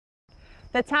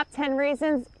The top 10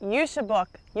 reasons you should book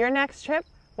your next trip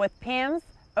with Pam's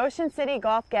Ocean City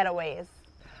Golf Getaways.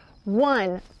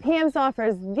 1. Pam's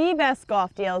offers the best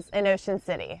golf deals in Ocean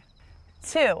City.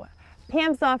 2.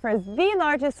 Pam's offers the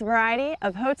largest variety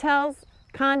of hotels,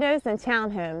 condos, and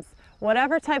townhomes.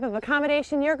 Whatever type of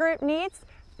accommodation your group needs,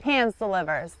 Pam's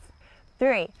delivers.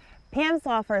 3. Pam's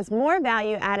offers more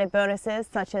value-added bonuses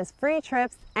such as free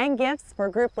trips and gifts for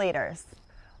group leaders.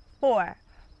 4.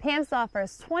 Pam's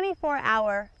offers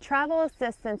 24-hour travel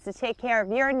assistance to take care of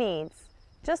your needs.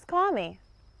 Just call me.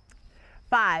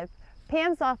 5.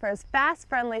 Pam's offers fast,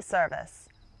 friendly service.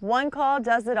 One call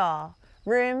does it all.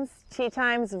 Rooms, tea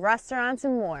times, restaurants,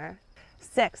 and more.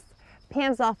 6.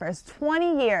 Pam's offers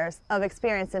 20 years of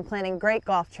experience in planning great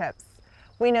golf trips.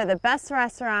 We know the best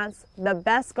restaurants, the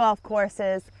best golf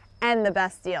courses, and the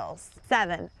best deals.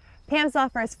 7. Pam's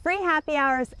offers free happy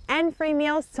hours and free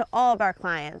meals to all of our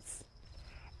clients.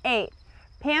 8.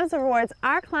 Pam's rewards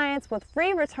our clients with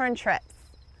free return trips.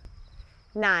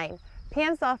 9.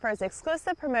 Pam's offers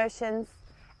exclusive promotions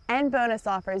and bonus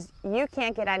offers you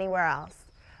can't get anywhere else,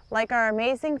 like our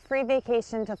amazing free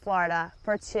vacation to Florida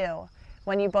for 2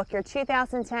 when you book your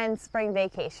 2010 spring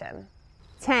vacation.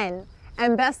 10.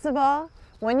 And best of all,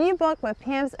 when you book with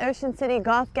Pam's Ocean City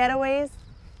Golf Getaways,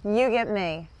 you get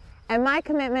me and my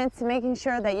commitment to making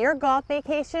sure that your golf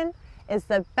vacation is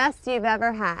the best you've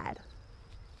ever had.